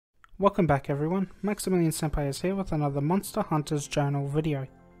Welcome back everyone, Maximillian Senpai is here with another Monster Hunters Journal video,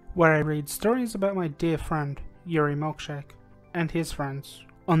 where I read stories about my dear friend, Yuri Milkshake, and his friends,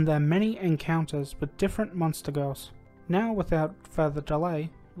 on their many encounters with different monster girls. Now without further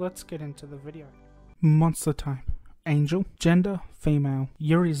delay, let's get into the video. Monster type: Angel. Gender: female.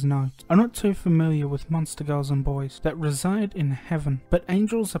 Yuri's note: I'm not too familiar with monster girls and boys that reside in heaven, but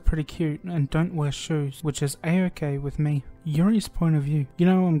angels are pretty cute and don't wear shoes, which is a-okay with me. Yuri's point of view: you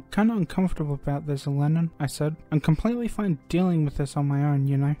know, I'm kinda uncomfortable about this, Lennon, I said. I'm completely fine dealing with this on my own,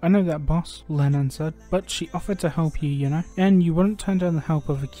 you know. I know that, boss, Lennon said, but she offered to help you know. And you wouldn't turn down the help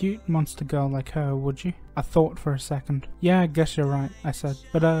of a cute monster girl like her, would you? I thought for a second. Yeah, I guess you're right, I said.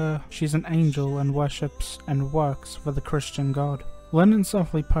 But she's an angel and worships and works for the Christian God. Lennon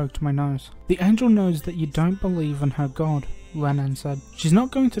softly poked my nose. The angel knows that you don't believe in her God, Lennon said. She's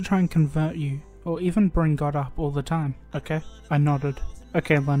not going to try and convert you, or even bring God up all the time, okay? I nodded.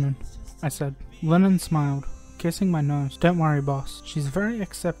 Okay, Lennon, I said. Lennon smiled, kissing my nose. Don't worry, boss. She's very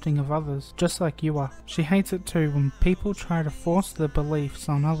accepting of others, just like you are. She hates it too when people try to force their beliefs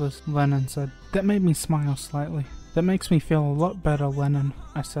on others, Lennon said. That made me smile slightly. That makes me feel a lot better, Lennon,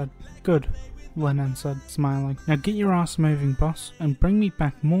 I said. Good, Lennon said, smiling. Now get your ass moving, boss, and bring me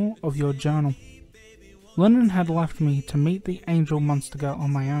back more of your journal. Lennon had left me to meet the angel monster girl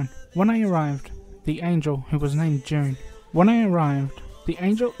on my own. When I arrived, the angel, who was named June, the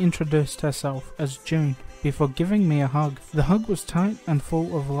angel introduced herself as June before giving me a hug. The hug was tight and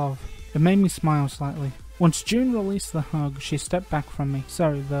full of love. It made me smile slightly. Once June released the hug, she stepped back from me.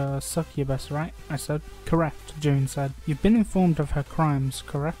 So, the succubus, right? I said. Correct, June said. You've been informed of her crimes,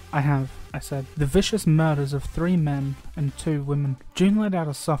 correct? I have, I said. The vicious murders of 3 men and 2 women. June let out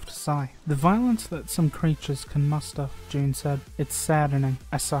a soft sigh. The violence that some creatures can muster, June said. It's saddening.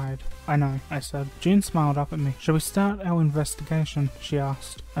 I sighed. I know, I said. June smiled up at me. Shall we start our investigation? She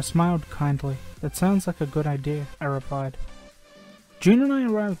asked. I smiled kindly. That sounds like a good idea, I replied. June and I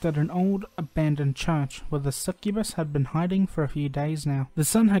arrived at an old, abandoned church where the succubus had been hiding for a few days now. The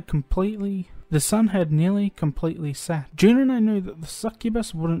sun had nearly completely set. June and I knew that the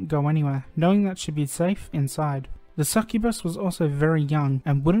succubus wouldn't go anywhere, knowing that she'd be safe inside. The succubus was also very young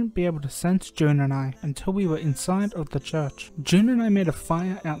and wouldn't be able to sense June and I until we were inside of the church. June and I made a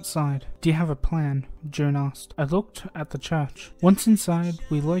fire outside. Do you have a plan? June asked. I looked at the church. Once inside,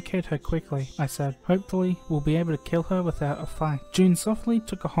 we locate her quickly, I said. Hopefully, we'll be able to kill her without a fight. June softly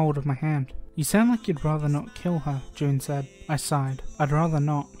took a hold of my hand. You sound like you'd rather not kill her, June said. I sighed. I'd rather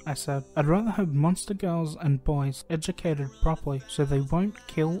not, I said. I'd rather have monster girls and boys educated properly so they won't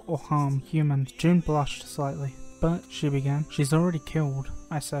kill or harm humans. June blushed slightly. But, she began. She's already killed,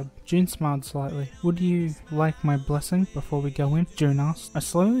 I said. June smiled slightly. Would you like my blessing before we go in? June asked. I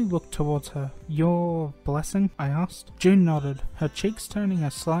slowly looked towards her. Your blessing? I asked. June nodded, her cheeks turning a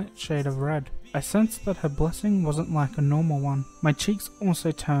slight shade of red. I sensed that her blessing wasn't like a normal one. My cheeks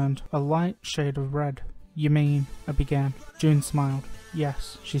also turned a light shade of red. You mean? I began. June smiled.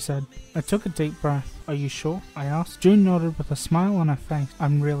 Yes, she said. I took a deep breath. Are you sure? I asked. June nodded with a smile on her face.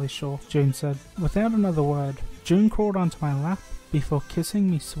 I'm really sure, June said. Without another word, June crawled onto my lap before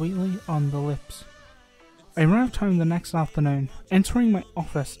kissing me sweetly on the lips. I arrived home the next afternoon, entering my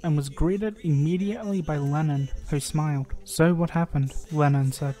office and was greeted immediately by Lennon, who smiled. So what happened?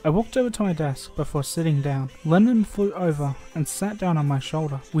 Lennon said. I walked over to my desk before sitting down. Lennon flew over and sat down on my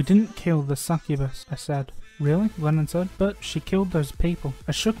shoulder. We didn't kill the succubus, I said. Really? Lennon said. But she killed those people.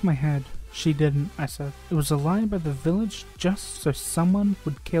 I shook my head. She didn't, I said. It was a lie by the village just so someone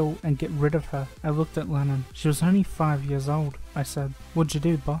would kill and get rid of her. I looked at Lennon. She was only 5 years old, I said. What'd you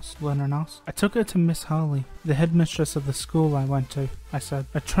do, boss? Lennon asked. I took her to Miss Harley, the headmistress of the school I went to, I said.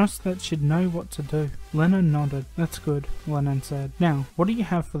 I trust that she'd know what to do. Lennon nodded. That's good, Lennon said. Now, what do you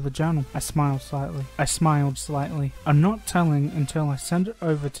have for the journal? I smiled slightly. I'm not telling until I send it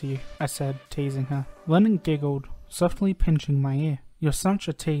over to you, I said, teasing her. Lennon giggled, softly pinching my ear. You're such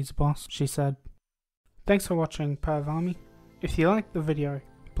a tease, boss, she said. Thanks for watching, Perv Army. If you liked the video,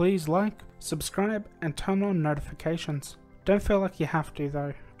 please like, subscribe, and turn on notifications. Don't feel like you have to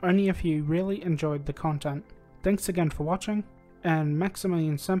though, only if you really enjoyed the content. Thanks again for watching, and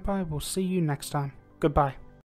Maximillian Senpai will see you next time. Goodbye.